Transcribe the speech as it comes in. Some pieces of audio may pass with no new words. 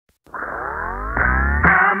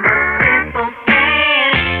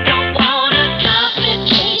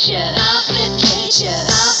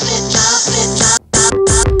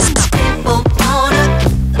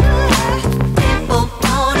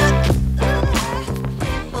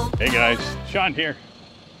Hey guys, Sean here.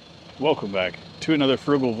 Welcome back to another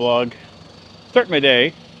Frugal vlog. Starting my day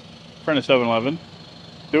in front of 7-Eleven,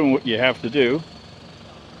 doing what you have to do.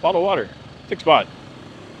 Bottle of water, 6 baht.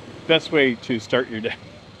 Best way to start your day.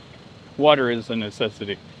 Water is a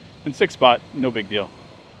necessity. And 6 baht, no big deal.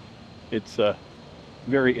 It's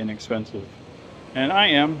very inexpensive. And I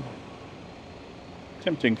am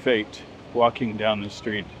tempting fate walking down the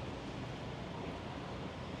street.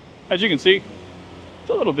 As you can see, it's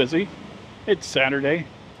a little busy. It's Saturday,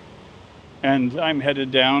 and I'm headed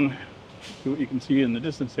down to what you can see in the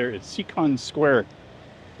distance there. It's Seacon Square.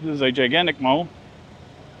 This is a gigantic mall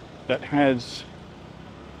that has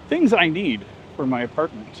things I need for my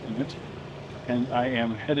apartment in it, and I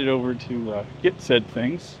am headed over to get said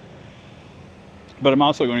things. But I'm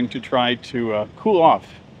also going to try to cool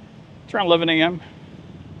off. It's around 11 a.m.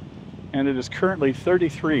 and it is currently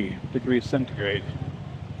 33 degrees centigrade,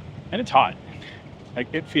 and it's hot.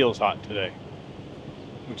 Like, it feels hot today,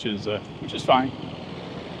 which is fine.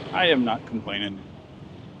 I am not complaining.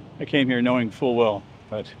 I came here knowing full well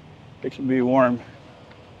that it can be warm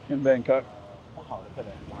in Bangkok.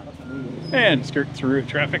 And skirt through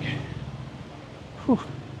traffic. Whew.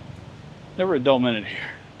 Never a dull minute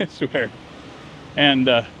here, I swear. And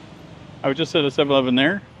I was just at a 7-Eleven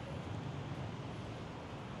there,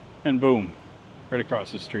 and boom, right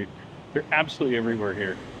across the street. They're absolutely everywhere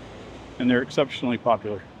here, and they're exceptionally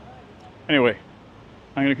popular. Anyway,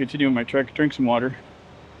 I'm going to continue my trek, drink some water,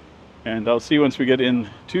 and I'll see you once we get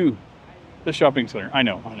into the shopping center. I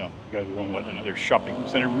know, you guys are going, what, another shopping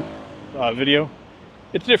center video?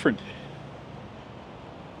 It's different.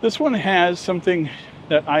 This one has something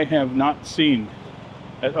that I have not seen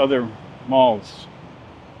at other malls.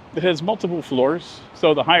 It has multiple floors,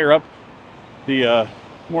 so the higher up, the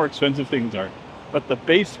more expensive things are. But the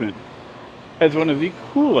basement has one of the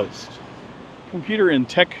coolest computer and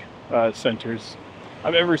tech centers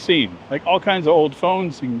I've ever seen. Like, all kinds of old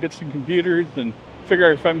phones and bits and computers, and figure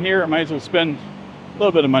if I'm here, I might as well spend a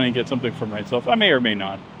little bit of money and get something for myself. I may or may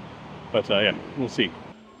not, but yeah, we'll see.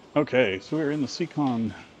 Okay, so we're in the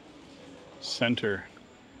Seacon Center.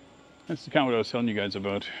 That's kind of what I was telling you guys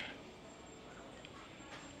about.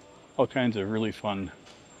 All kinds of really fun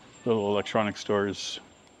little electronic stores.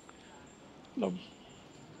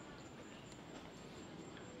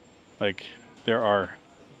 Like, there are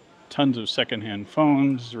tons of secondhand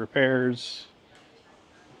phones, repairs,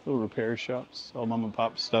 little repair shops, all mom and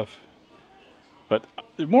pop stuff. But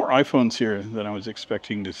there's more iPhones here than I was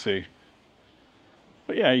expecting to see.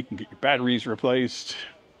 But yeah, you can get your batteries replaced,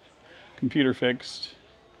 computer fixed.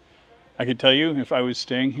 I could tell you, if I was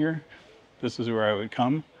staying here, this is where I would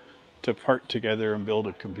come to part together and build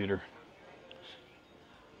a computer.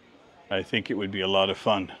 I think it would be a lot of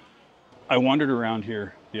fun. I wandered around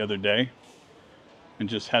here the other day and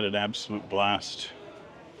just had an absolute blast,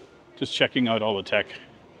 just checking out all the tech.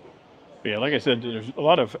 But yeah, like I said, there's a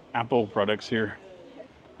lot of Apple products here,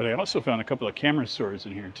 but I also found a couple of camera stores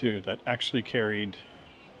in here too that actually carried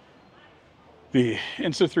the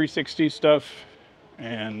Insta360 stuff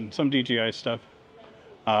and some DJI stuff.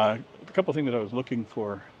 A couple of things that I was looking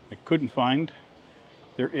for, I couldn't find.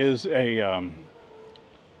 There is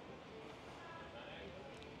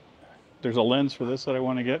there's a lens for this that I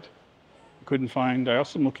want to get. Couldn't find. I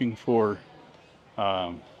also am looking for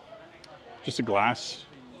just a glass,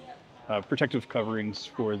 protective coverings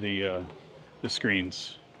for the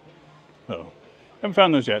screens. So, haven't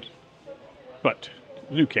found those yet, but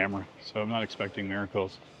new camera, so I'm not expecting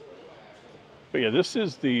miracles. But yeah, this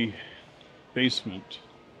is the basement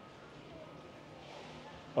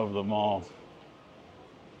of the mall,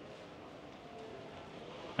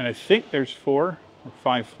 and I think there's 4 or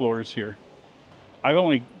 5 floors here. I've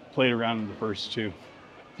only played around in the first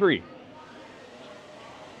 3.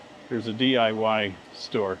 There's a DIY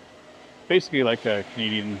store, basically like a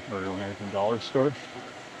Canadian or American dollar store.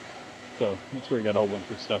 So that's where you got a whole bunch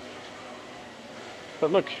of stuff.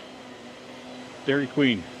 But look, Dairy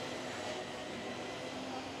Queen,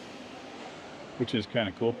 which is kind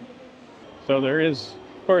of cool. So there is,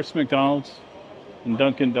 of course, McDonald's and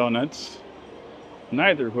Dunkin' Donuts,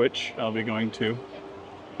 neither of which I'll be going to.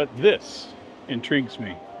 But this intrigues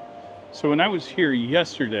me. So when I was here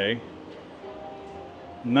yesterday,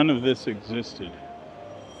 none of this existed.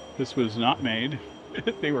 This was not made.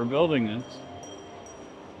 They were building this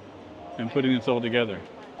and putting this all together.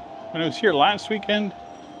 When I was here last weekend,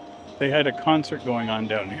 they had a concert going on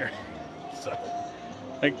down here. So,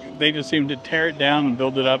 like, they just seem to tear it down and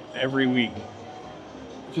build it up every week,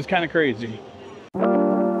 which is kind of crazy.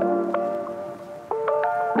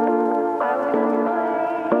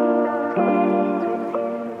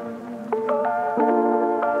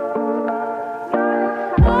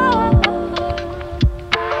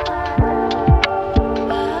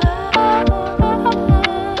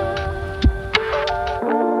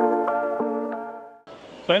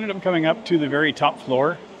 coming up to the very top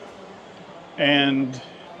floor, and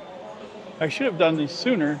I should have done this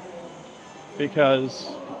sooner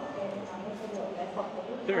because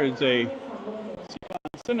there is a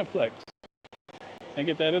Cineplex. Can I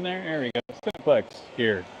get that in there? There we go. Cineplex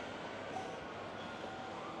here.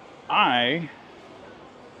 I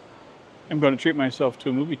am going to treat myself to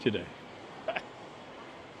a movie today.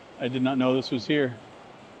 I did not know this was here.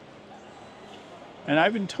 And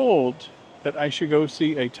I've been told that I should go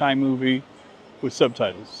see a Thai movie with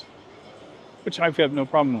subtitles, which I have no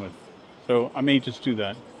problem with. So I may just do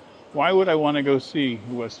that. Why would I want to go see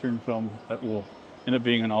a Western film that will end up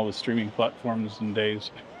being on all the streaming platforms and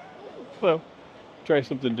days? Well, try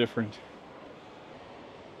something different.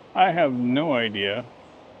 I have no idea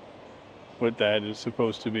what that is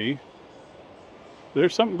supposed to be.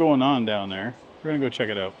 There's something going on down there. We're gonna go check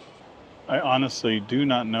it out. I honestly do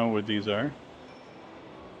not know what these are,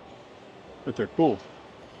 but they're cool.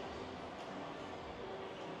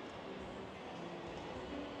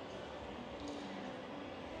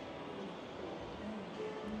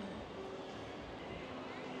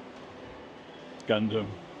 Gundam.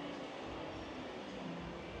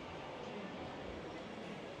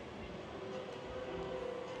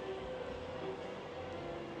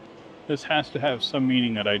 This has to have some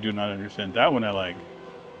meaning that I do not understand. That one I like.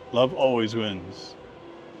 Love always wins.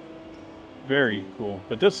 Very cool.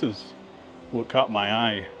 But this is what caught my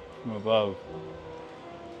eye from above.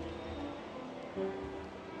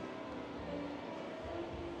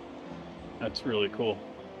 That's really cool.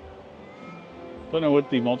 Don't know what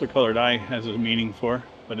the multicolored eye has a meaning for,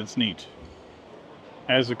 but it's neat.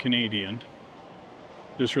 As a Canadian,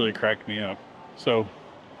 this really cracked me up. So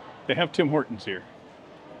they have Tim Hortons here.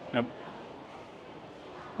 Now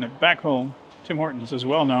back home, Tim Hortons is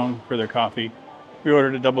well known for their coffee. We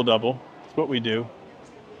ordered a double-double. It's what we do.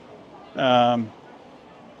 But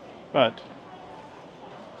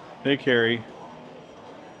they carry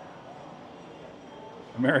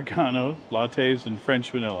Americanos, lattes, and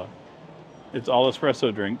French vanilla. It's all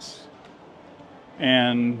espresso drinks.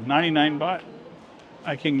 And 99 baht,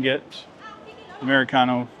 I can get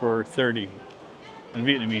Americano for 30 in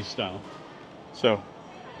Vietnamese style. So,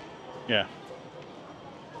 yeah.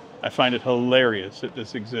 I find it hilarious that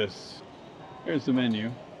this exists. Here's the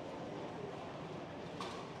menu.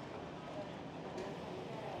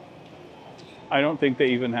 I don't think they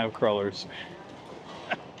even have crawlers.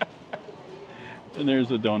 And there's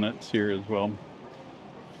the donuts here as well.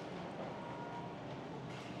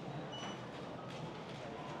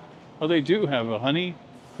 Oh, they do have a honey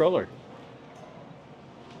crawler.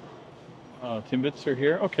 Timbits are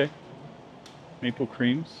here. Okay. Maple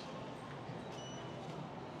creams.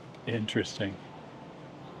 Interesting.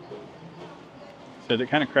 So it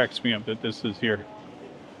kind of cracks me up that this is here.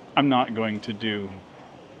 I'm not going to do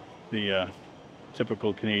the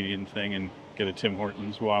typical Canadian thing and get a Tim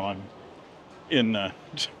Hortons while I'm in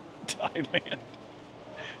Thailand.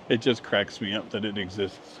 It just cracks me up that it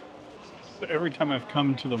exists. So every time I've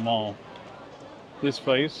come to the mall, this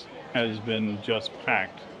place has been just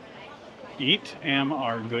packed. Eat am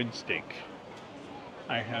our good steak.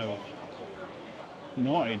 I have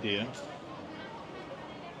no idea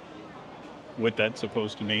what that's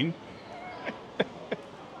supposed to mean.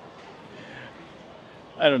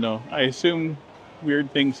 I don't know. I assume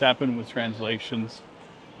weird things happen with translations.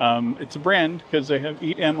 It's a brand because they have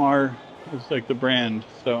Eat MR is like the brand.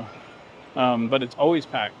 So, but it's always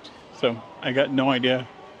packed. So I got no idea.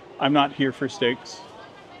 I'm not here for steaks.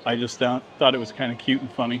 I just thought it was kind of cute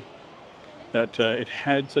and funny that it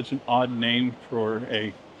had such an odd name for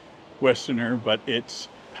a Westerner, but it's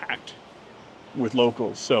packed with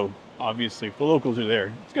locals. So obviously, if the locals are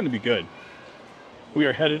there, it's going to be good. We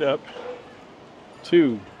are headed up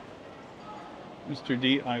to Mr.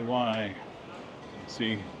 DIY. Let's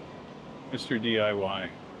see, Mr. DIY.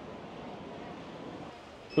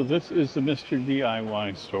 So this is the Mr.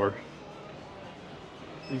 DIY store.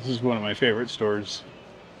 This is one of my favorite stores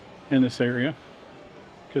in this area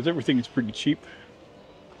because everything is pretty cheap.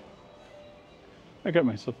 I got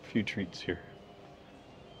myself a few treats here.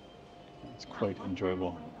 It's quite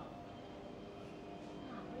enjoyable.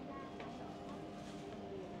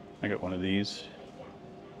 I got one of these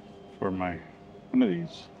for my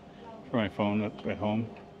phone at home.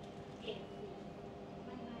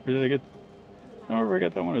 Where did I get? I don't know where I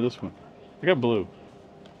got that one or this one. I got blue.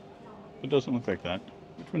 It doesn't look like that.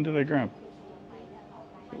 Which one did I grab?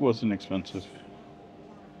 It wasn't expensive.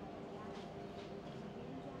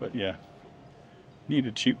 But yeah. Need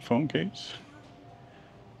a cheap phone case.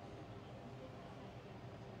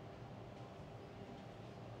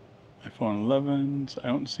 iPhone 11s. I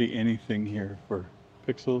don't see anything here for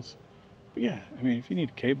pixels. But yeah, I mean, if you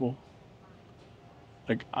need cable,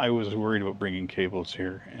 like I was worried about bringing cables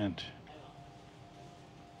here, and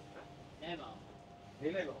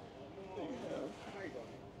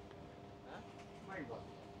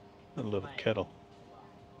a little kettle,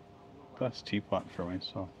 glass teapot for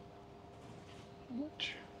myself.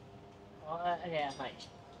 Much.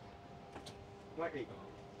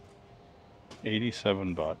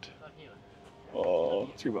 87 baht. Oh,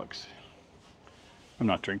 $3. I'm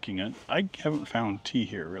not drinking it. I haven't found tea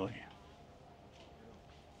here, really.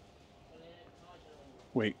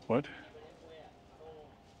 Wait, what?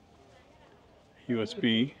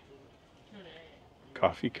 USB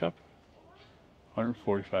coffee cup,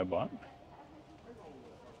 145 baht.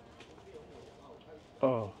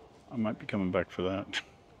 Oh, I might be coming back for that.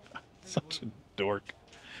 Such a dork.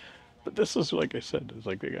 But this is, like I said, it's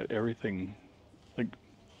like they got everything. Like,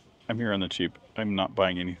 I'm here on the cheap. I'm not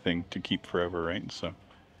buying anything to keep forever, right? So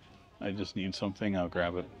I just need something, I'll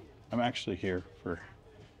grab it. I'm actually here for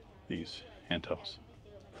these hand towels.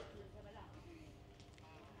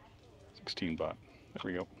 16 baht. There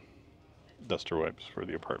we go. Duster wipes for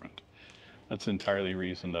the apartment. That's entirely the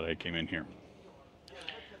reason that I came in here.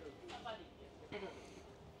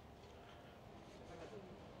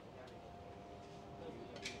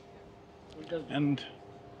 And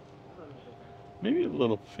maybe a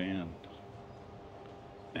little fan.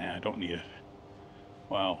 Nah, I don't need it.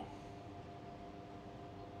 Wow.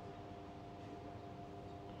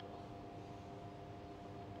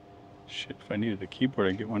 Shit, if I needed a keyboard,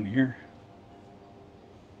 I'd get one here.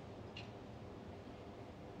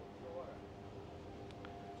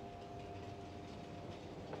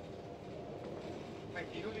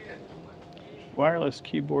 Wireless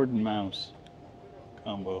keyboard and mouse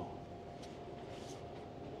combo.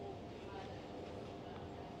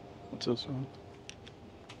 What's this one?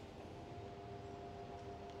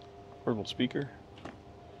 Portable speaker.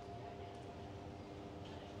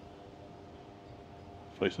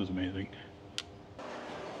 This place is amazing.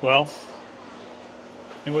 Well,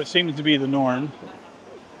 in what seems to be the norm,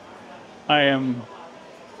 I am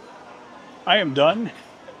done.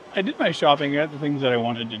 I did my shopping. I got the things that I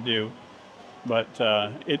wanted to do, but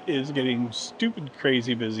it is getting stupid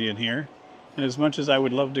crazy busy in here. And as much as I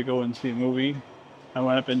would love to go and see a movie, I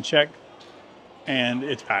went up and checked, and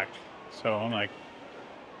it's packed. So I'm like,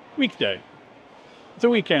 weekday. It's a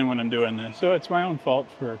weekend when I'm doing this, so it's my own fault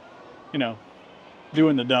for,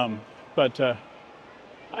 doing the dumb. But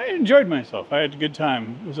I enjoyed myself. I had a good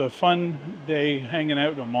time. It was a fun day hanging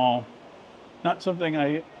out at the mall. Not something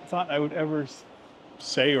I thought I would ever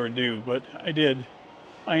say or do, but I did.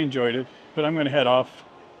 I enjoyed it. But I'm going to head off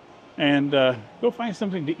and go find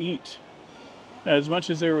something to eat. As much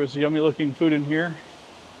as there was yummy looking food in here,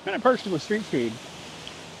 kind of partial to street food.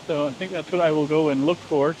 So I think that's what I will go and look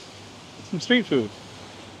for, some street food.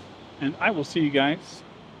 And I will see you guys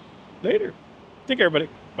later. Take care, everybody.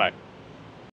 Bye.